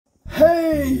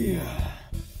Hey!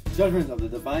 Judgment of the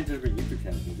Divine Judgment YouTube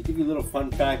channel to give you a little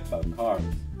fun fact about cars.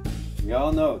 We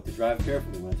all know to drive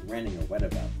carefully when it's raining or wet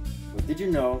about. But did you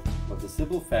know what the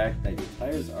simple fact that your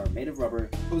tires are made of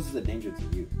rubber poses a danger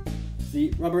to you?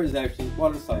 See, rubber is actually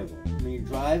water soluble. When you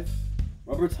drive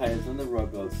rubber tires on the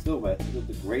road while it's still wet, it'll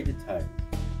degrade the tires.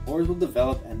 Pores will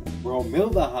develop and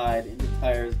formaldehyde in the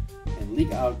tires and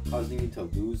leak out, causing you to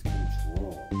lose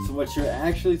control. So what you're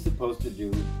actually supposed to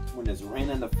do when there's rain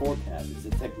on the forecast is a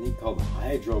technique called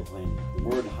hydroplane. The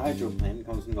word hydroplane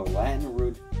comes from the Latin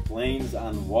root planes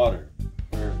on water,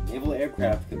 where naval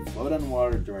aircraft can float on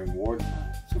water during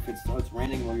wartime. So if it starts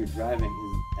raining while you're driving,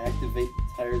 you activate the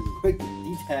tires quickly,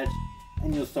 detach,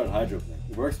 and you'll start hydroplane.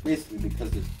 It works basically because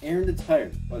there's air in the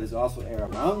tires, but there's also air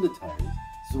around the tires.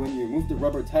 So when you remove the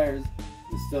rubber tires,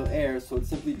 there's still air, so it's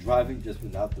simply driving just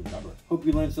without the rubber. Hope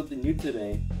you learned something new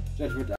today. Judgment.